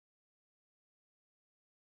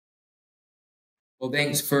Well,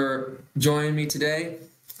 thanks for joining me today.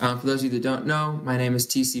 For those of you that don't know, my name is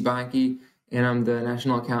TC Beinke, and I'm the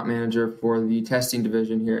National Account Manager for the testing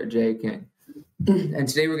division here at J. King. And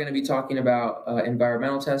today we're going to be talking about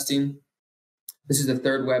environmental testing. This is the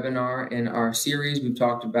third webinar in our series. We've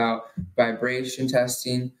talked about vibration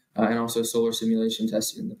testing and also solar simulation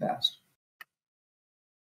testing in the past.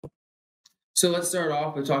 So let's start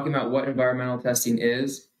off with talking about what environmental testing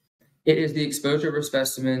is. It is the exposure of a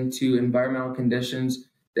specimen to environmental conditions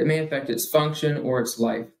that may affect its function or its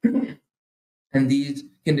life. And these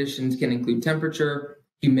conditions can include temperature,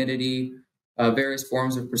 humidity, various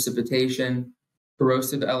forms of precipitation,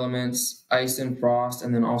 corrosive elements, ice and frost,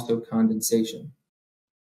 and then also condensation.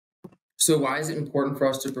 So why is it important for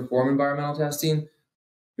us to perform environmental testing?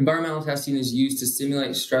 Environmental testing is used to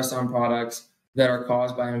simulate stress on products that are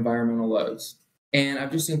caused by environmental loads. And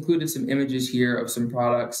I've just included some images here of some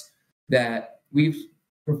products that we've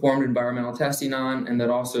performed environmental testing on and that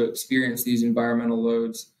also experience these environmental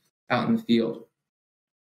loads out in the field.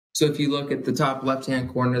 So if you look at the top left-hand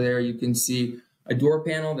corner there, you can see a door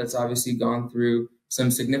panel that's obviously gone through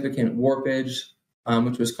some significant warpage,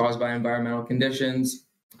 which was caused by environmental conditions,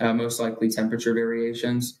 most likely temperature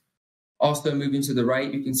variations. Also moving to the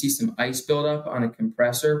right, you can see some ice buildup on a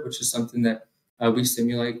compressor, which is something that we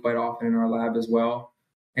simulate quite often in our lab as well.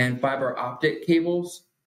 And fiber optic cables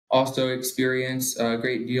also experience a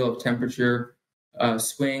great deal of temperature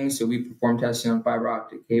swings, so we perform testing on fiber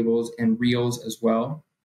optic cables and reels as well.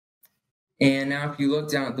 And now if you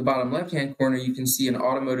look down at the bottom left-hand corner, you can see an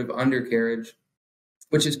automotive undercarriage,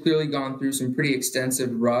 which has clearly gone through some pretty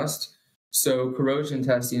extensive rust. So corrosion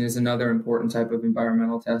testing is another important type of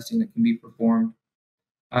environmental testing that can be performed.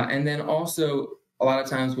 And then also, a lot of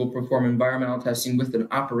times we'll perform environmental testing with an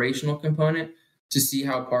operational component to see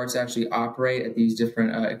how parts actually operate at these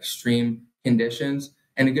different extreme conditions.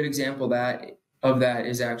 And a good example of that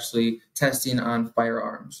is actually testing on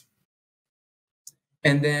firearms.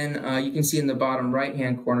 And then you can see in the bottom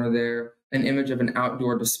right-hand corner there an image of an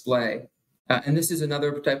outdoor display. And this is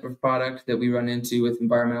another type of product that we run into with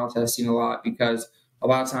environmental testing a lot, because a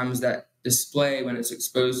lot of times that display, when it's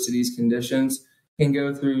exposed to these conditions, can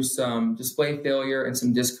go through some display failure and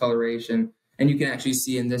some discoloration. And you can actually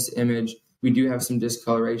see in this image, we do have some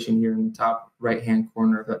discoloration here in the top right-hand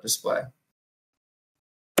corner of that display.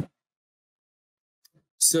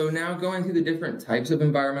 So now going through the different types of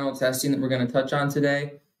environmental testing that we're going to touch on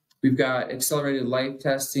today, we've got accelerated life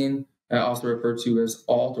testing, also referred to as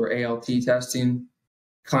ALT or ALT testing,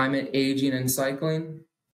 climate aging and cycling,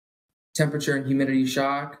 temperature and humidity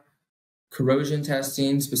shock, corrosion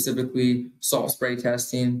testing, specifically salt spray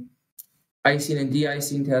testing, icing and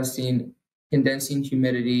de-icing testing, condensing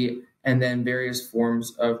humidity, and then various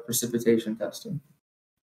forms of precipitation testing.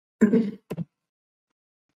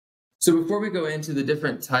 So before we go into the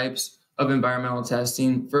different types of environmental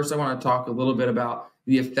testing, first I want to talk a little bit about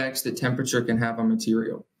the effects that temperature can have on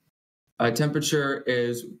material. Temperature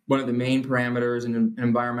is one of the main parameters in an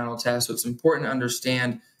environmental test, so it's important to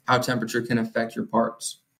understand how temperature can affect your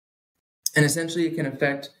parts. And essentially it can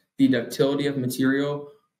affect the ductility of material,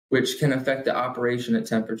 which can affect the operation at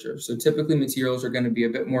temperature. So typically materials are going to be a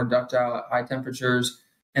bit more ductile at high temperatures,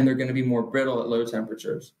 and they're going to be more brittle at low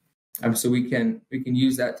temperatures. So we can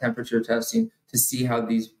use that temperature testing to see how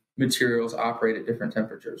these materials operate at different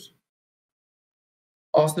temperatures.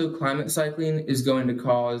 Also, climate cycling is going to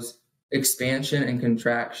cause expansion and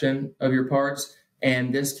contraction of your parts,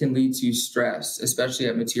 and this can lead to stress, especially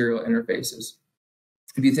at material interfaces.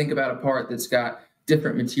 If you think about a part that's got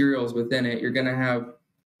different materials within it, you're going to have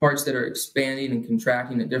parts that are expanding and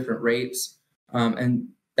contracting at different rates, and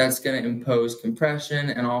that's going to impose compression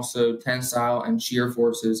and also tensile and shear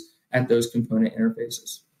forces at those component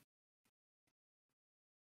interfaces.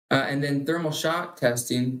 And then thermal shock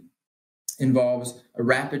testing involves a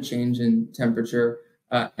rapid change in temperature,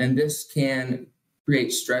 and this can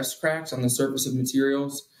create stress cracks on the surface of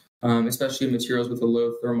materials, especially materials with a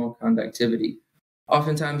low thermal conductivity.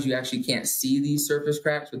 Oftentimes you actually can't see these surface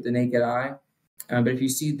cracks with the naked eye, but if you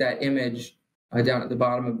see that image down at the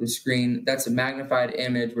bottom of the screen, that's a magnified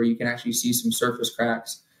image where you can actually see some surface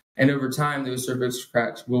cracks. And over time, those surface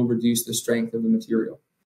cracks will reduce the strength of the material.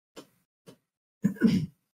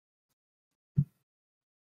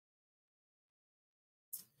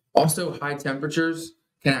 Also, high temperatures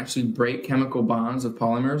can actually break chemical bonds of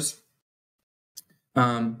polymers.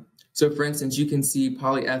 So for instance, you can see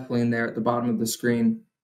polyethylene there at the bottom of the screen.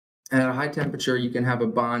 And at a high temperature, you can have a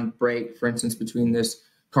bond break, for instance, between this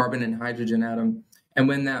carbon and hydrogen atom. And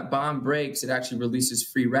when that bond breaks, it actually releases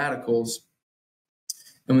free radicals.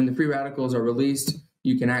 And when the free radicals are released,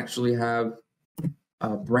 you can actually have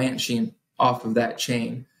branching off of that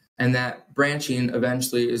chain. And that branching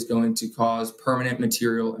eventually is going to cause permanent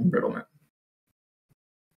material embrittlement.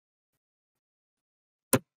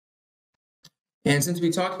 And since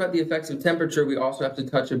we talked about the effects of temperature, we also have to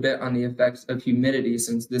touch a bit on the effects of humidity,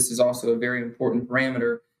 since this is also a very important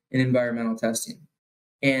parameter in environmental testing.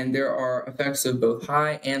 And there are effects of both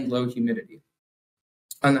high and low humidity.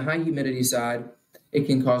 On the high humidity side, it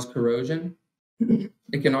can cause corrosion.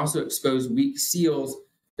 It can also expose weak seals,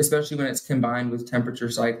 especially when it's combined with temperature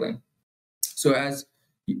cycling. So as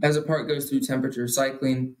a part goes through temperature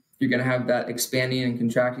cycling, you're going to have that expanding and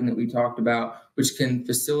contracting that we talked about, which can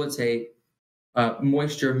facilitate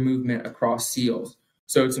moisture movement across seals.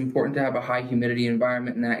 So it's important to have a high humidity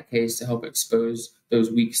environment in that case to help expose those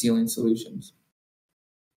weak sealing solutions.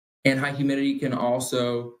 And high humidity can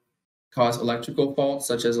also cause electrical faults,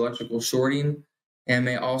 such as electrical shorting, and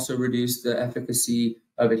may also reduce the efficacy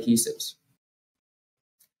of adhesives.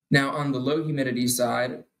 Now, on the low humidity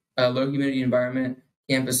side, a low humidity environment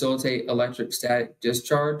can facilitate electrostatic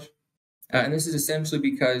discharge. And this is essentially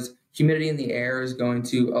because humidity in the air is going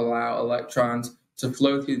to allow electrons to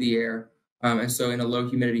flow through the air. And so in a low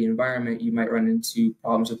humidity environment, you might run into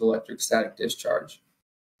problems with electrostatic discharge.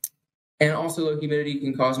 And also low humidity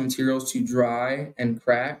can cause materials to dry and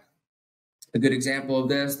crack. A good example of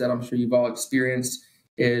this that I'm sure you've all experienced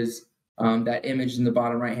is that image in the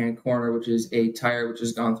bottom right-hand corner, which is a tire which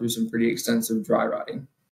has gone through some pretty extensive dry rotting.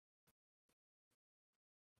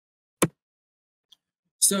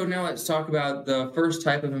 So now let's talk about the first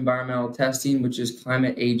type of environmental testing, which is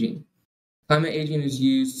climate aging. Climate aging is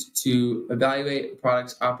used to evaluate a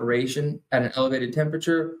product's operation at an elevated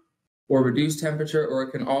temperature or reduced temperature, or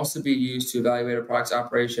it can also be used to evaluate a product's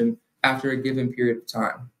operation after a given period of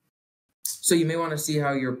time. So you may want to see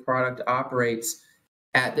how your product operates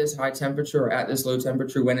at this high temperature or at this low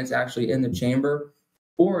temperature when it's actually in the chamber,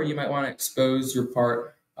 or you might want to expose your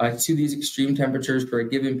part to these extreme temperatures for a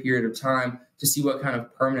given period of time to see what kind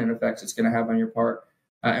of permanent effects it's going to have on your part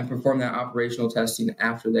and perform that operational testing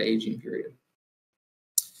after the aging period.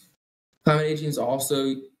 Climate aging is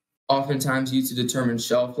also oftentimes used to determine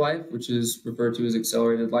shelf life, which is referred to as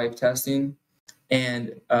accelerated life testing.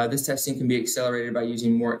 And this testing can be accelerated by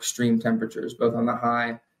using more extreme temperatures, both on the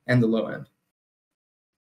high and the low end.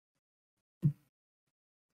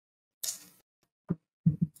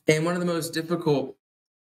 And one of the most difficult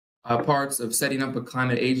parts of setting up a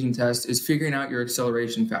climate aging test is figuring out your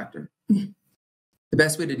acceleration factor. The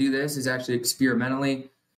best way to do this is actually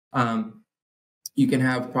experimentally. You can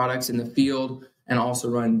have products in the field and also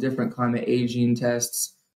run different climate aging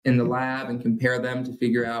tests in the lab and compare them to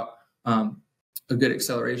figure out a good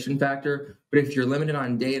acceleration factor. But if you're limited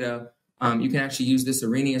on data, you can actually use this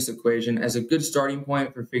Arrhenius equation as a good starting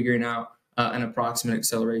point for figuring out an approximate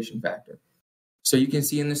acceleration factor. So you can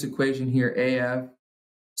see in this equation here, AF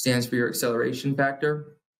stands for your acceleration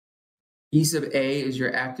factor. E sub A is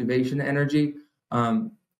your activation energy.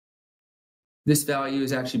 This value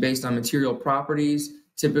is actually based on material properties.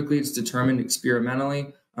 Typically, it's determined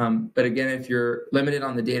experimentally. But again, if you're limited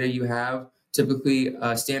on the data you have, typically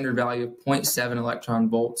a standard value of 0.7 electron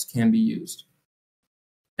volts can be used.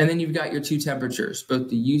 And then you've got your two temperatures, both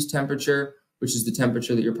the use temperature, which is the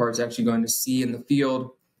temperature that your part's actually going to see in the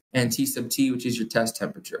field, and T sub T, which is your test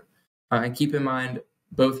temperature. And keep in mind,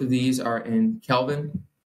 both of these are in Kelvin,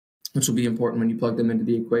 which will be important when you plug them into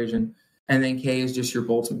the equation. And then K is just your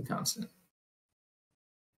Boltzmann constant.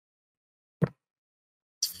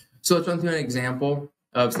 So let's run through an example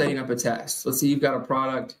of setting up a test. Let's say you've got a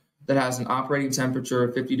product that has an operating temperature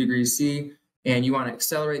of 50 degrees C, and you want to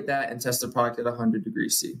accelerate that and test the product at 100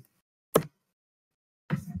 degrees C.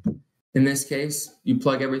 In this case, you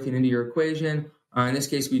plug everything into your equation. In this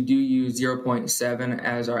case, we do use 0.7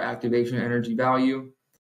 as our activation energy value.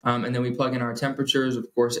 And then we plug in our temperatures,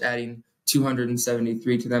 of course, adding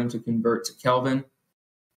 273 to them to convert to Kelvin.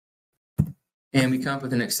 And we come up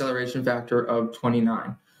with an acceleration factor of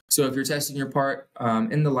 29. So if you're testing your part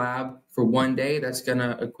in the lab for 1 day, that's going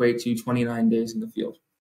to equate to 29 days in the field.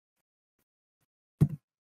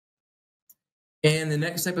 And the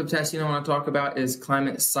next type of testing I want to talk about is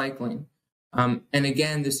climate cycling. And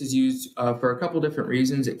again, this is used for a couple different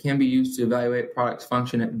reasons. It can be used to evaluate product's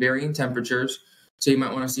function at varying temperatures. So you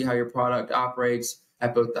might want to see how your product operates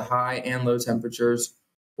at both the high and low temperatures,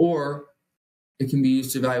 or it can be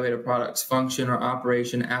used to evaluate a product's function or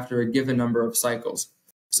operation after a given number of cycles.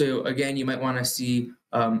 So again, you might want to see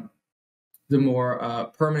the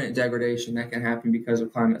more permanent degradation that can happen because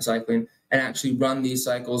of climate cycling, and actually run these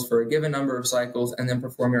cycles for a given number of cycles and then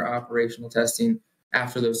perform your operational testing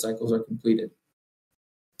after those cycles are completed.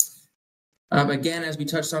 Again, as we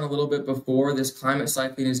touched on a little bit before, this climate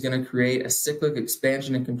cycling is going to create a cyclic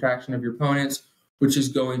expansion and contraction of your components, which is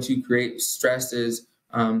going to create stresses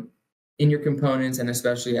in your components and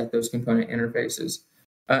especially at those component interfaces.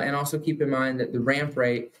 And also keep in mind that the ramp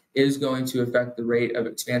rate is going to affect the rate of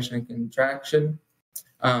expansion and contraction.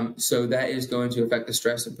 So that is going to affect the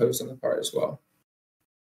stress imposed on the part as well.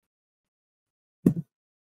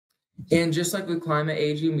 And just like with climate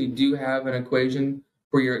aging, we do have an equation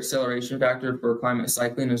for your acceleration factor for climate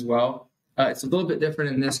cycling as well. It's a little bit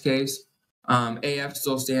different in this case. AF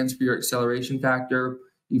still stands for your acceleration factor.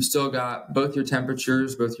 You've still got both your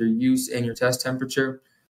temperatures, both your use and your test temperature.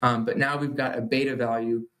 But now we've got a beta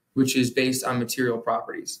value, which is based on material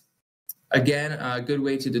properties. Again, a good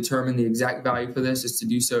way to determine the exact value for this is to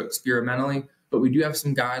do so experimentally, but we do have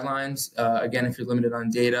some guidelines. Again, if you're limited on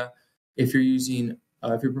data, if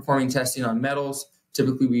you're performing testing on metals,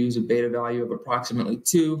 typically we use a beta value of approximately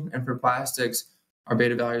 2, and for plastics, our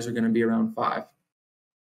beta values are going to be around 5.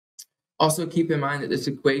 Also keep in mind that this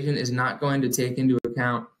equation is not going to take into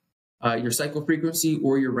account your cycle frequency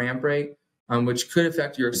or your ramp rate, which could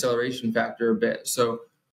affect your acceleration factor a bit. So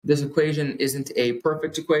this equation isn't a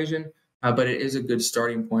perfect equation, but it is a good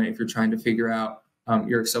starting point if you're trying to figure out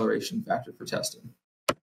your acceleration factor for testing.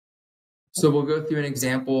 So we'll go through an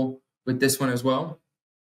example with this one as well.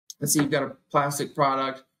 Let's see, you've got a plastic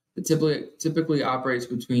product that typically operates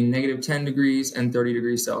between -10 degrees and 30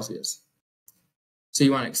 degrees Celsius. So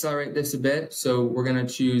you want to accelerate this a bit. So we're going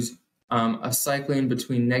to choose a cycling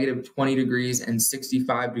between -20 degrees and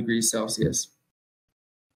 65 degrees Celsius.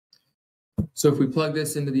 So if we plug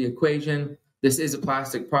this into the equation, this is a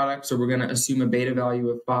plastic product, so we're going to assume a beta value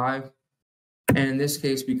of 5. And in this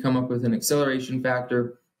case, we come up with an acceleration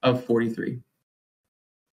factor of 43.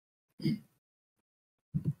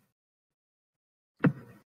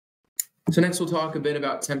 So next we'll talk a bit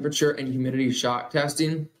about temperature and humidity shock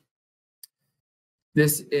testing.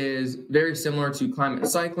 This is very similar to climate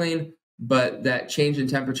cycling, but that change in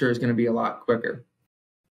temperature is going to be a lot quicker.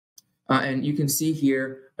 And you can see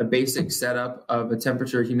here a basic setup of a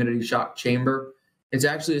temperature humidity shock chamber. It's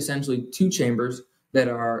actually essentially 2 chambers that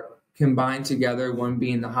are combined together, one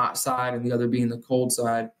being the hot side and the other being the cold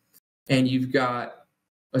side. And you've got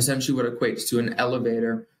essentially what equates to an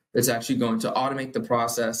elevator that's actually going to automate the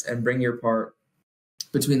process and bring your part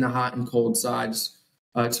between the hot and cold sides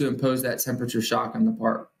to impose that temperature shock on the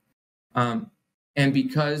part. And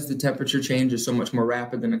because the temperature change is so much more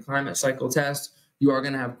rapid than a climate cycle test, you are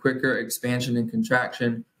going to have quicker expansion and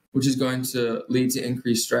contraction, which is going to lead to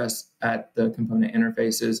increased stress at the component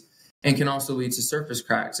interfaces and can also lead to surface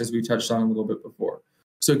cracks, as we touched on a little bit before.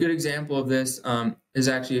 So a good example of this is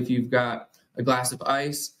actually if you've got a glass of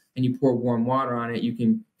ice and you pour warm water on it, you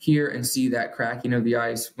can hear and see that cracking of the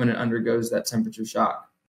ice when it undergoes that temperature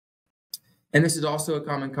shock. And this is also a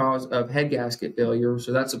common cause of head gasket failure.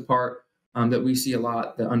 So that's a part that we see a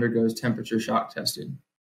lot that undergoes temperature shock testing.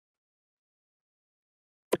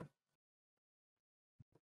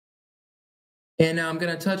 And now I'm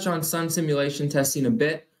going to touch on sun simulation testing a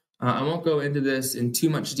bit. I won't go into this in too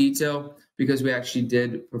much detail because we actually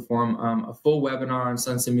did perform a full webinar on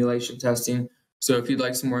sun simulation testing. So if you'd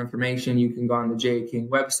like some more information, you can go on the J.A. King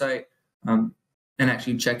website and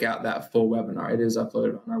actually check out that full webinar. It is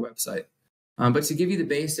uploaded on our website. But to give you the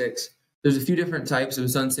basics, there's a few different types of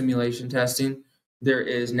sun simulation testing. There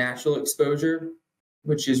is natural exposure,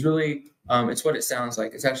 which is really, it's what it sounds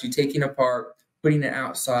like. It's actually taking a part, putting it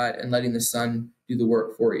outside, and letting the sun do the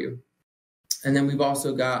work for you. And then we've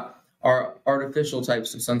also got our artificial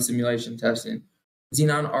types of sun simulation testing,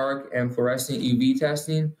 xenon arc and fluorescent UV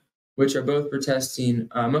testing, which are both for testing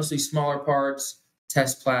mostly smaller parts,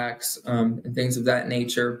 test plaques, and things of that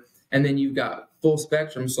nature. And then you've got full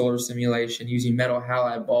spectrum solar simulation using metal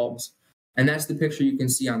halide bulbs. And that's the picture you can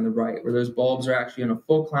see on the right, where those bulbs are actually in a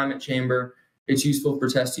full climate chamber. It's useful for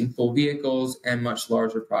testing full vehicles and much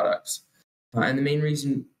larger products. And the main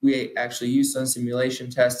reason we actually use sun simulation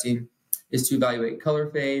testing is to evaluate color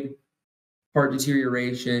fade, part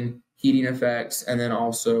deterioration, heating effects, and then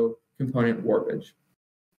also component warpage.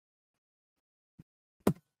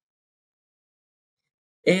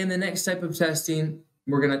 And the next type of testing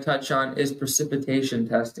we're going to touch on is precipitation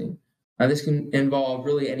testing. This can involve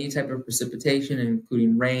really any type of precipitation,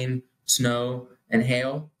 including rain, snow, and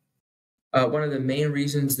hail. One of the main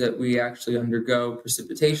reasons that we actually undergo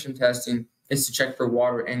precipitation testing is to check for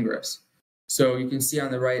water ingress. So you can see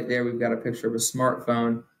on the right there, we've got a picture of a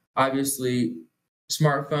smartphone. Obviously,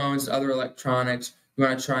 smartphones, other electronics, you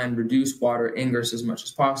want to try and reduce water ingress as much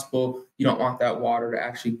as possible. You don't want that water to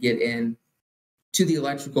actually get in to the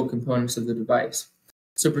electrical components of the device.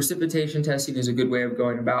 So precipitation testing is a good way of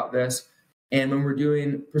going about this. And when we're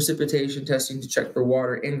doing precipitation testing to check for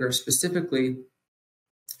water ingress specifically,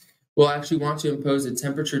 we'll actually want to impose a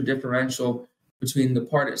temperature differential between the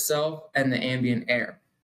part itself and the ambient air.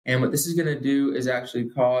 And what this is going to do is actually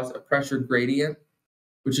cause a pressure gradient,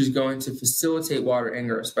 which is going to facilitate water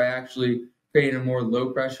ingress by actually creating a more low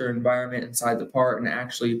pressure environment inside the part and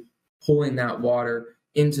actually pulling that water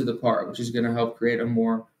into the part, which is going to help create a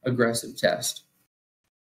more aggressive test.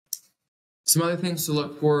 Some other things to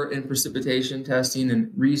look for in precipitation testing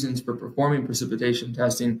and reasons for performing precipitation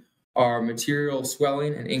testing are material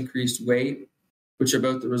swelling and increased weight, which are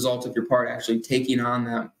both the result of your part actually taking on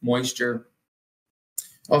that moisture.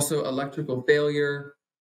 Also, electrical failure,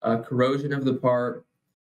 corrosion of the part,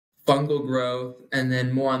 fungal growth, and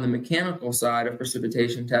then more on the mechanical side of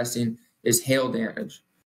precipitation testing is hail damage.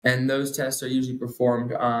 And those tests are usually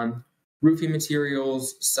performed on roofing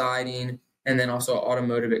materials, siding, and then also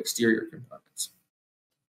automotive exterior components.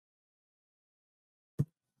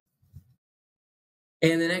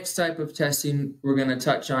 And the next type of testing we're going to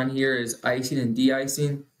touch on here is icing and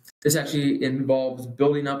de-icing. This actually involves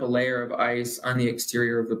building up a layer of ice on the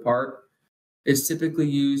exterior of the part. It's typically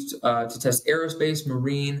used to test aerospace,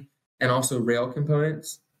 marine, and also rail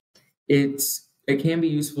components. It can be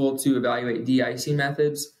useful to evaluate de-icing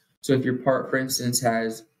methods. So if your part, for instance,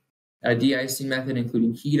 has a de-icing method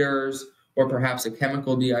including heaters or perhaps a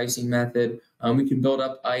chemical de-icing method, we can build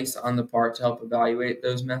up ice on the part to help evaluate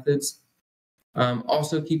those methods.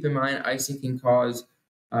 Also keep in mind, icing can cause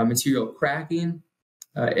material cracking.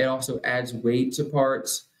 It also adds weight to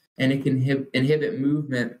parts, and it can inhibit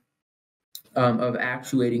movement of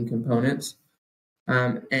actuating components.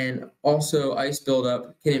 And also ice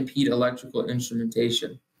buildup can impede electrical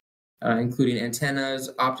instrumentation, including antennas,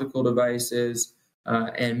 optical devices,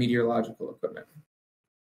 and meteorological equipment.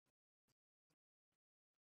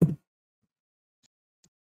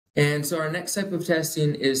 And so our next type of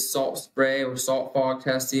testing is salt spray or salt fog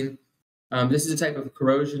testing. This is a type of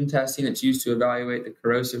corrosion testing. It's used to evaluate the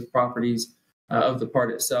corrosive properties of the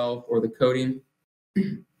part itself or the coating.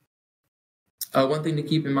 One thing to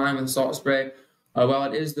keep in mind with salt spray, while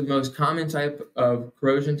it is the most common type of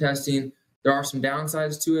corrosion testing, there are some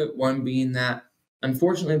downsides to it, one being that,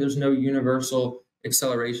 unfortunately, there's no universal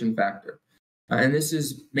acceleration factor. And this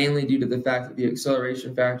is mainly due to the fact that the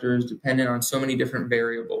acceleration factor is dependent on so many different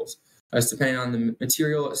variables. It's depending on the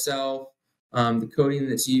material itself, the coating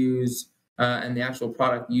that's used, and the actual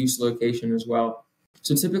product use location as well.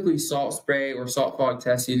 So typically salt spray or salt fog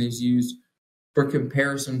testing is used for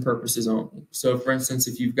comparison purposes only. So for instance,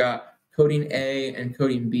 if you've got coating A and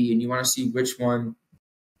coating B and you want to see which one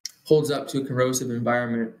holds up to a corrosive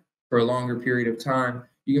environment for a longer period of time,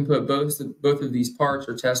 you can put both of these parts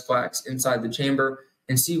or test plaques inside the chamber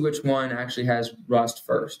and see which one actually has rust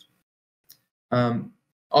first.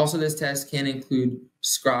 Also, this test can include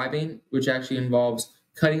scribing, which actually involves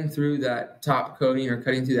cutting through that top coating or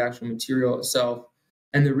cutting through the actual material itself.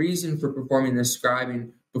 And the reason for performing this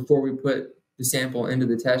scribing before we put the sample into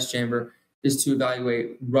the test chamber is to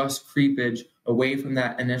evaluate rust creepage away from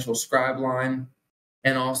that initial scribe line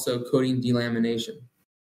and also coating delamination.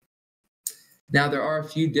 Now, there are a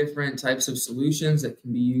few different types of solutions that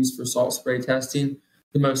can be used for salt spray testing.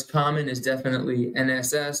 The most common is definitely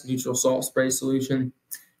NSS, neutral salt spray solution,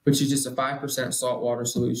 which is just a 5% salt water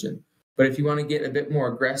solution. But if you want to get a bit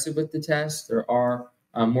more aggressive with the test, there are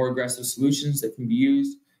more aggressive solutions that can be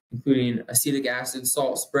used, including acetic acid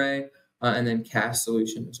salt spray and then CAS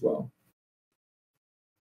solution as well.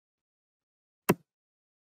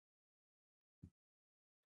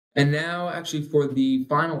 And now, actually, for the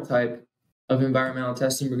final type of environmental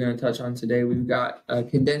testing we're going to touch on today, we've got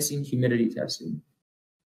condensing humidity testing.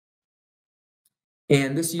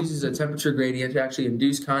 And this uses a temperature gradient to actually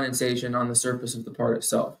induce condensation on the surface of the part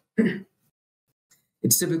itself.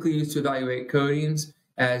 It's typically used to evaluate coatings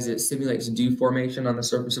as it simulates dew formation on the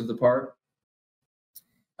surface of the part.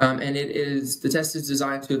 And the test is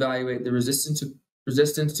designed to evaluate the resistance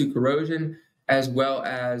to corrosion as well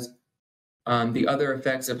as the other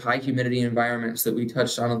effects of high humidity environments that we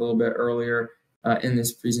touched on a little bit earlier in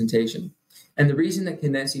this presentation. And the reason that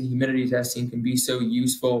condensing humidity testing can be so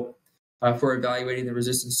useful for evaluating the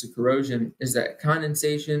resistance to corrosion is that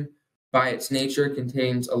condensation, by its nature,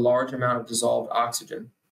 contains a large amount of dissolved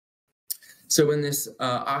oxygen. So when this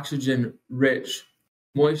oxygen-rich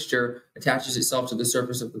moisture attaches itself to the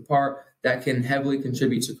surface of the part, that can heavily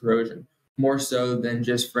contribute to corrosion, more so than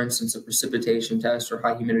just, for instance, a precipitation test or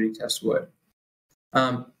high humidity test would.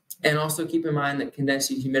 And also keep in mind that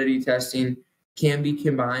condensing humidity testing can be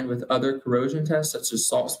combined with other corrosion tests, such as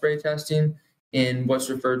salt spray testing, in what's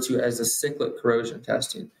referred to as a cyclic corrosion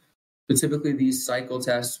testing. So typically these cycle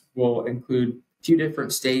tests will include a few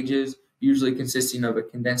different stages, usually consisting of a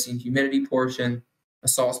condensing humidity portion, a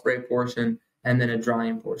salt spray portion, and then a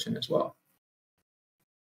drying portion as well.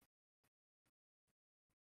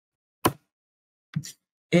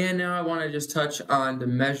 And now I want to just touch on the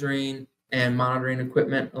measuring and monitoring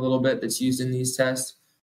equipment a little bit that's used in these tests.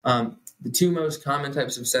 The two most common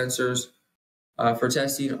types of sensors for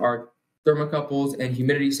testing are thermocouples and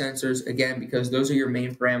humidity sensors, again, because those are your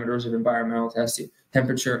main parameters of environmental testing,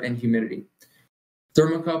 temperature and humidity.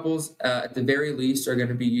 Thermocouples, at the very least, are going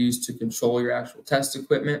to be used to control your actual test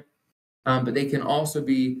equipment, but they can also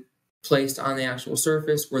be placed on the actual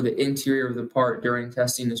surface or the interior of the part during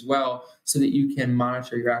testing as well, so that you can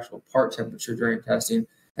monitor your actual part temperature during testing,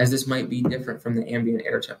 as this might be different from the ambient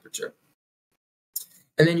air temperature.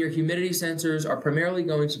 And then your humidity sensors are primarily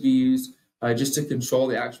going to be used just to control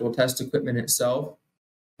the actual test equipment itself.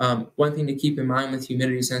 One thing to keep in mind with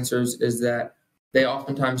humidity sensors is that they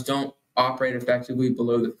oftentimes don't operate effectively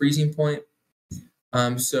below the freezing point.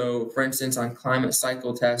 So for instance, on climate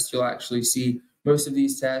cycle tests, you'll actually see most of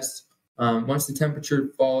these tests, once the temperature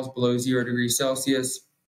falls below 0 degrees Celsius,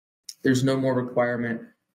 there's no more requirement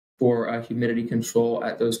for humidity control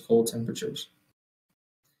at those cold temperatures.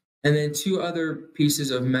 And then two other pieces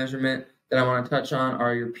of measurement that I want to touch on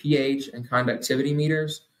are your pH and conductivity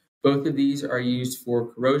meters. Both of these are used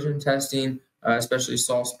for corrosion testing, especially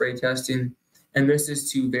salt spray testing, and this is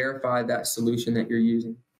to verify that solution that you're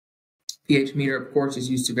using. pH meter, of course, is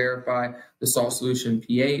used to verify the salt solution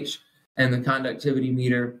pH, and the conductivity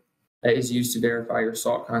meter is used to verify your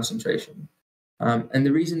salt concentration. And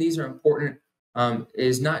the reason these are important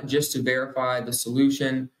is not just to verify the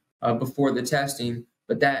solution before the testing,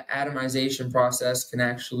 but that atomization process can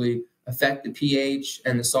actually affect the pH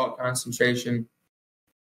and the salt concentration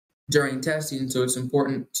during testing. So it's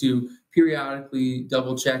important to periodically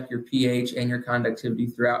double check your pH and your conductivity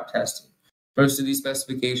throughout testing. Most of these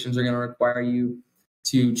specifications are going to require you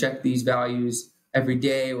to check these values every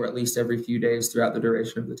day or at least every few days throughout the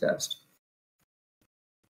duration of the test.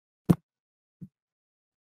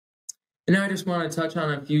 And now I just want to touch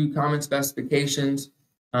on a few common specifications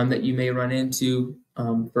that you may run into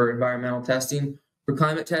for environmental testing. For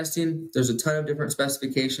climate testing, there's a ton of different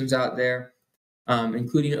specifications out there,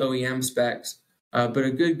 including OEM specs, but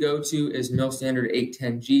a good go-to is MIL Standard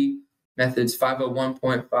 810G, methods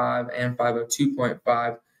 501.5 and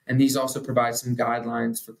 502.5, and these also provide some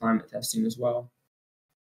guidelines for climate testing as well.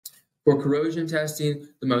 For corrosion testing,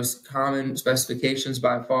 the most common specifications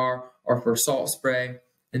by far are for salt spray,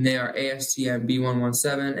 and they are ASTM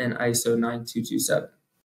B117 and ISO 9227.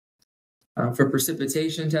 For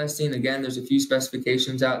precipitation testing, again, there's a few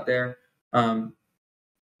specifications out there,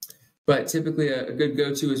 but typically a good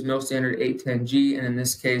go-to is MIL Standard 810G, and in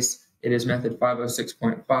this case, it is method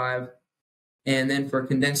 506.5. And then for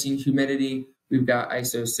condensing humidity, we've got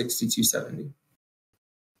ISO 6270.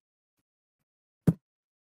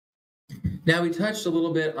 Now we touched a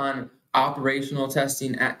little bit on operational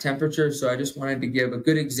testing at temperature, so I just wanted to give a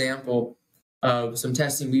good example of some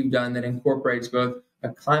testing we've done that incorporates both a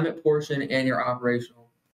climate portion and your operational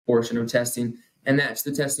portion of testing, and that's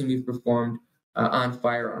the testing we've performed on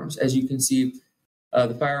firearms. As you can see,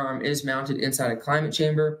 the firearm is mounted inside a climate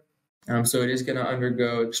chamber, so it is going to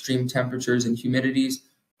undergo extreme temperatures and humidities,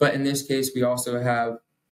 but in this case, we also have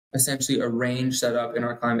essentially a range set up in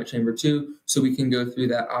our climate chamber too, so we can go through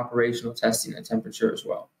that operational testing at temperature as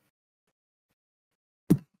well.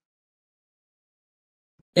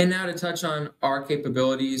 And now to touch on our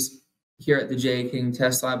capabilities here at the J.A. King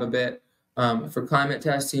Test Lab a bit. For climate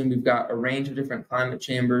testing, we've got a range of different climate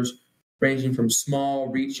chambers, ranging from small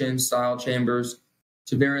reach-in style chambers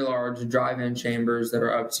to very large drive-in chambers that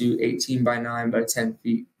are up to 18 by 9 by 10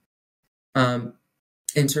 feet.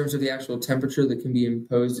 In terms of the actual temperature that can be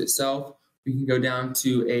imposed itself, we can go down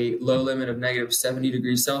to a low limit of negative 70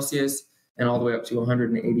 degrees Celsius and all the way up to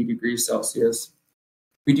 180 degrees Celsius.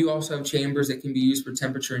 We do also have chambers that can be used for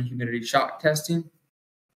temperature and humidity shock testing.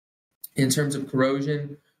 In terms of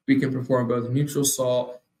corrosion, we can perform both neutral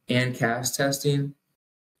salt and cast testing.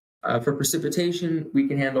 For precipitation, we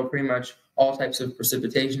can handle pretty much all types of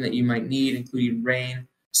precipitation that you might need, including rain,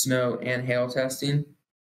 snow, and hail testing.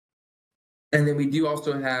 And then we do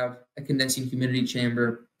also have a condensing humidity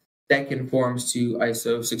chamber that conforms to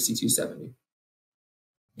ISO 6270.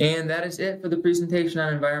 And that is it for the presentation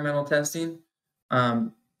on environmental testing.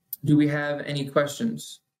 Do we have any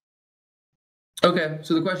questions? Okay,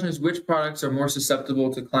 so the question is, which products are more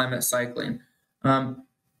susceptible to climate cycling?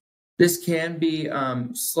 This can be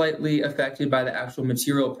slightly affected by the actual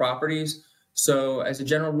material properties. So as a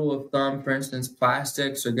general rule of thumb, for instance,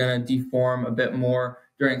 plastics are going to deform a bit more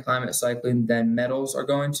during climate cycling than metals are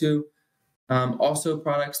going to. Also,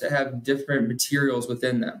 products that have different materials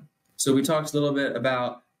within them. So we talked a little bit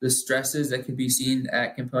about the stresses that could be seen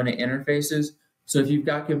at component interfaces. So if you've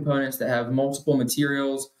got components that have multiple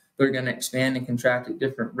materials that are going to expand and contract at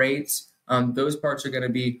different rates, those parts are going to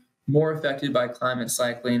be more affected by climate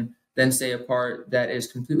cycling than, say, a part that is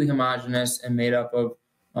completely homogeneous and made up of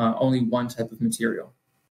only one type of material.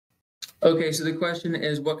 Okay, so the question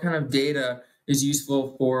is, what kind of data is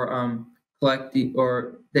useful for collecting,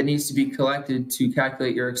 or that needs to be collected to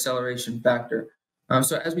calculate your acceleration factor?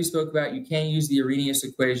 So as we spoke about, you can use the Arrhenius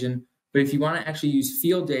equation, but if you want to actually use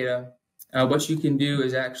field data, what you can do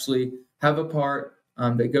is actually have a part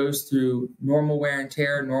that goes through normal wear and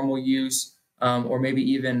tear, normal use, or maybe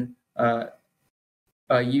even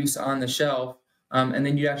use on the shelf, and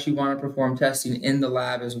then you actually want to perform testing in the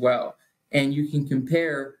lab as well. And you can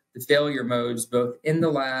compare the failure modes both in the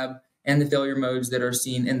lab and the failure modes that are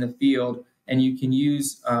seen in the field, and you can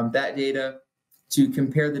use that data to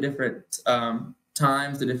compare the different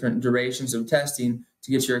times, the different durations of testing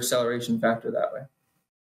to get your acceleration factor that way.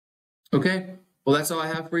 Okay, well, that's all I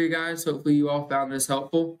have for you guys. Hopefully you all found this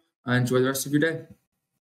helpful. Enjoy the rest of your day.